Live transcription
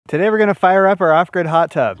Today we're going to fire up our off-grid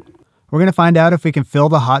hot tub. We're going to find out if we can fill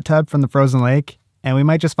the hot tub from the frozen lake, and we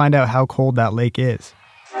might just find out how cold that lake is.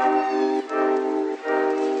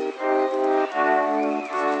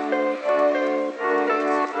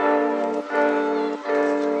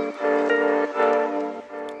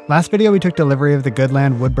 Last video we took delivery of the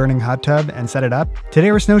Goodland Wood Burning hot tub and set it up.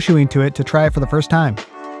 Today we're snowshoeing to it to try it for the first time.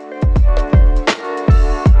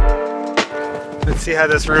 Let's see how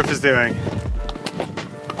this roof is doing.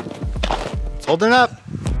 It's holding up.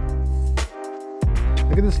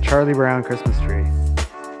 Look at this Charlie Brown Christmas tree.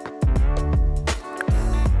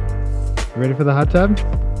 You ready for the hot tub?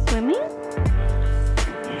 Swimming?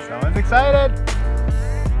 Someone's excited.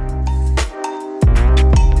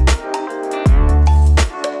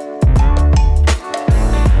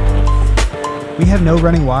 We have no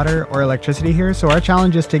running water or electricity here, so our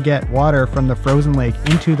challenge is to get water from the frozen lake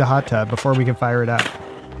into the hot tub before we can fire it up.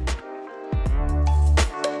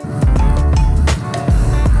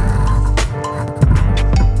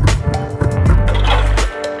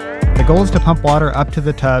 The goal is to pump water up to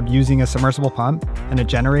the tub using a submersible pump and a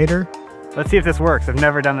generator. Let's see if this works. I've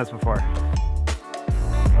never done this before.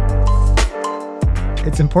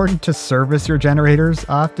 It's important to service your generators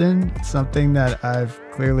often, something that I've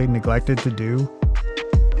clearly neglected to do.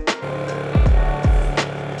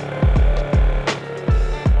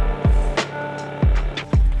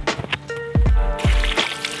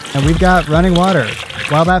 And we've got running water.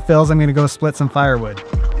 While that fills, I'm going to go split some firewood.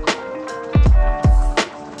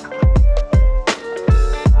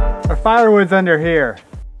 Our firewood's under here.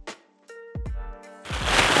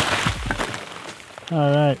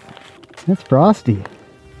 All right. It's frosty.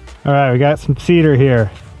 All right, we got some cedar here.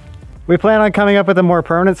 We plan on coming up with a more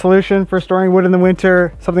permanent solution for storing wood in the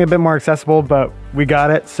winter, something a bit more accessible, but we got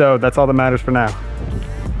it, so that's all that matters for now.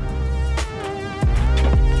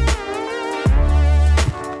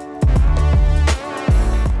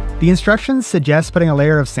 The instructions suggest putting a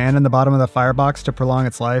layer of sand in the bottom of the firebox to prolong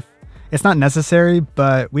its life. It's not necessary,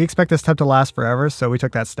 but we expect this tub to last forever, so we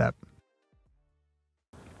took that step.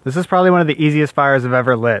 This is probably one of the easiest fires I've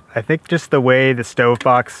ever lit. I think just the way the stove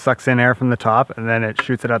box sucks in air from the top and then it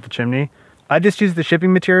shoots it out the chimney. I just used the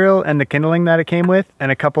shipping material and the kindling that it came with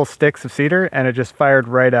and a couple sticks of cedar, and it just fired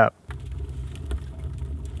right up.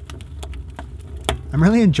 I'm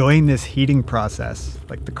really enjoying this heating process,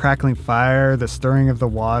 like the crackling fire, the stirring of the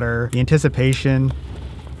water, the anticipation.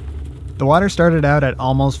 The water started out at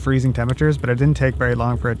almost freezing temperatures, but it didn't take very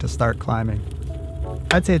long for it to start climbing.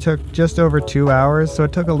 I'd say it took just over 2 hours, so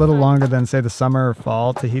it took a little longer than, say, the summer or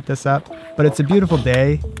fall to heat this up. But it's a beautiful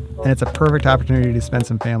day, and it's a perfect opportunity to spend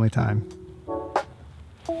some family time.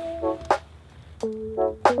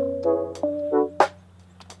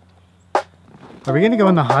 Are we gonna go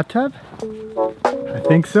in the hot tub? I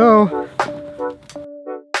think so.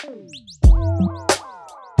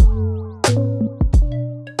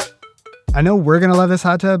 I know we're gonna love this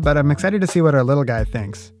hot tub, but I'm excited to see what our little guy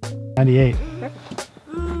thinks. 98.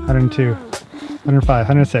 102, 105,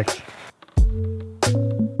 106.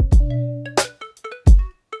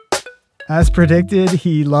 As predicted,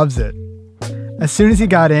 he loves it. As soon as he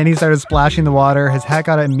got in, he started splashing the water. His hat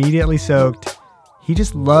got immediately soaked. He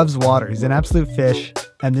just loves water. He's an absolute fish,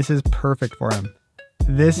 and this is perfect for him.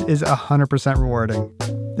 This is 100% rewarding.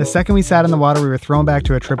 The second we sat in the water, we were thrown back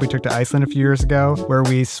to a trip we took to Iceland a few years ago, where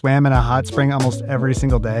we swam in a hot spring almost every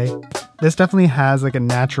single day. This definitely has like a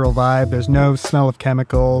natural vibe. There's no smell of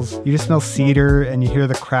chemicals. You just smell cedar and you hear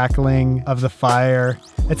the crackling of the fire.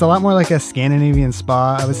 It's a lot more like a Scandinavian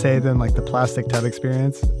spa, I would say, than like the plastic tub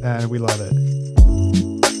experience, and we love it.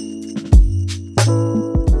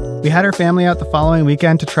 We had our family out the following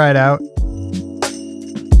weekend to try it out.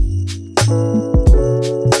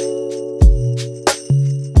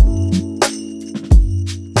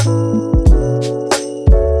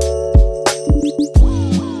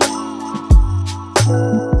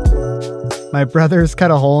 My brothers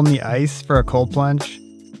cut a hole in the ice for a cold plunge.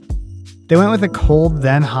 They went with a cold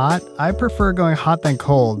then hot. I prefer going hot then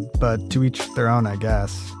cold, but to each their own, I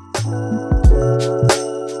guess.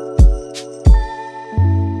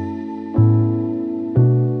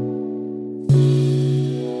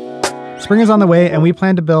 Spring is on the way, and we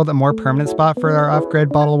plan to build a more permanent spot for our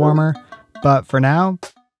off-grid bottle warmer. But for now,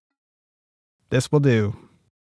 this will do.